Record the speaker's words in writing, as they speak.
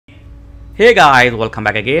Hey guys, welcome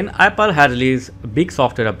back again. Apple has released a big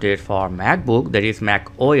software update for MacBook, that is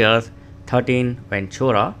macOS 13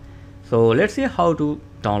 Ventura. So let's see how to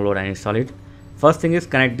download and install it. First thing is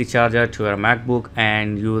connect the charger to your MacBook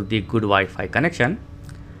and use the good Wi-Fi connection,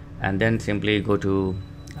 and then simply go to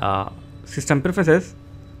System Preferences,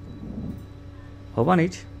 open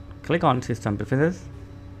it, click on System Preferences,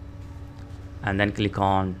 and then click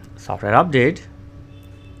on Software Update.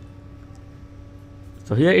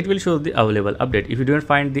 So here it will show the available update. If you don't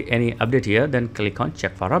find any update here, then click on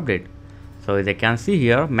check for update. So as I can see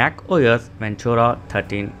here, macOS Ventura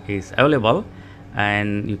 13 is available,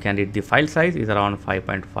 and you can read the file size is around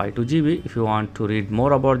 5.52 GB. If you want to read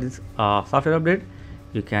more about this software update,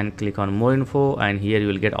 you can click on more info, and here you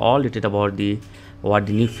will get all detail about what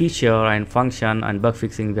the new feature and function and bug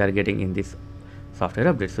fixing we are getting in this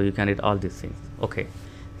software update. So you can read all these things. Okay,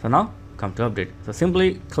 so now come to update. So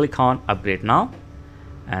simply click on upgrade now,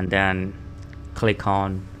 and then click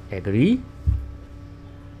on agree,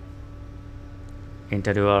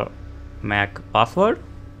 enter your Mac password,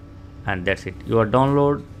 and that's it. Your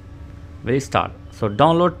download will start. So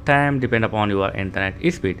download time depend upon your internet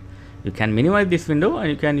speed. You can minimize this window and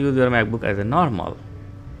you can use your MacBook as a normal.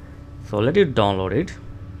 So let it download it.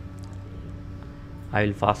 I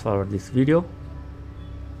will fast forward this video.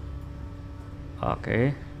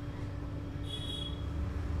 Okay,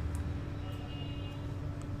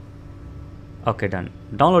 okay, done.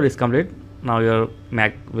 Download is complete. Now your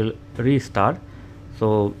Mac will restart.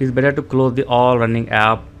 So it's better to close the all running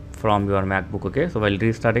app from your MacBook. Okay, so while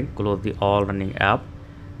restarting, close the all running app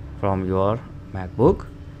from your MacBook,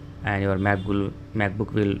 and your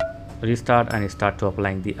MacBook will restart and start to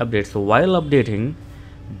applying the update. So while updating,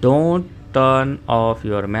 don't turn off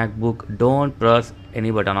your MacBook, don't press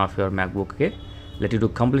any button of your MacBook. Okay, let it to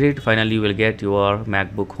complete it. Finally you will get your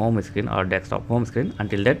MacBook home screen or desktop home screen.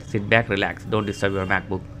 Until that, sit back, relax, don't disturb your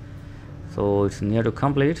MacBook. So it's near to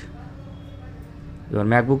complete. Your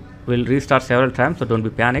MacBook will restart several times, so don't be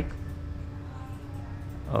panic.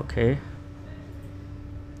 Okay,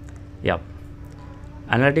 yep.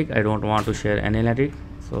 Analytic, I don't want to share any analytic,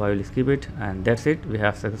 so I will skip it, and that's it. We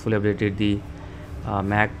have successfully updated the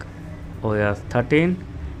Mac OS 13,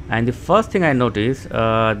 and the first thing I noticed,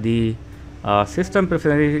 the system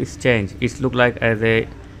preference is changed. It look like as a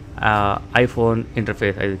iPhone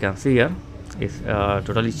interface. As you can see here, it's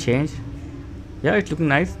totally changed. Yeah, it's looking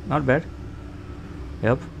nice, not bad.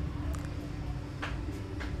 Yep.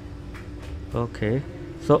 Okay,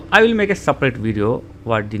 so I will make a separate video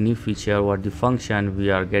what the new feature, what the function we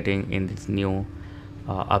are getting in this new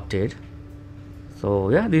update. So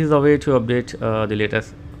yeah, this is the way to update the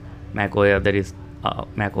latest macOS, that is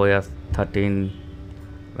macOS 13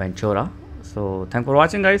 Ventura. So thanks for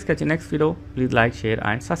watching guys. Catch you next video. Please like, share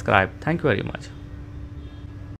and subscribe. Thank you very much.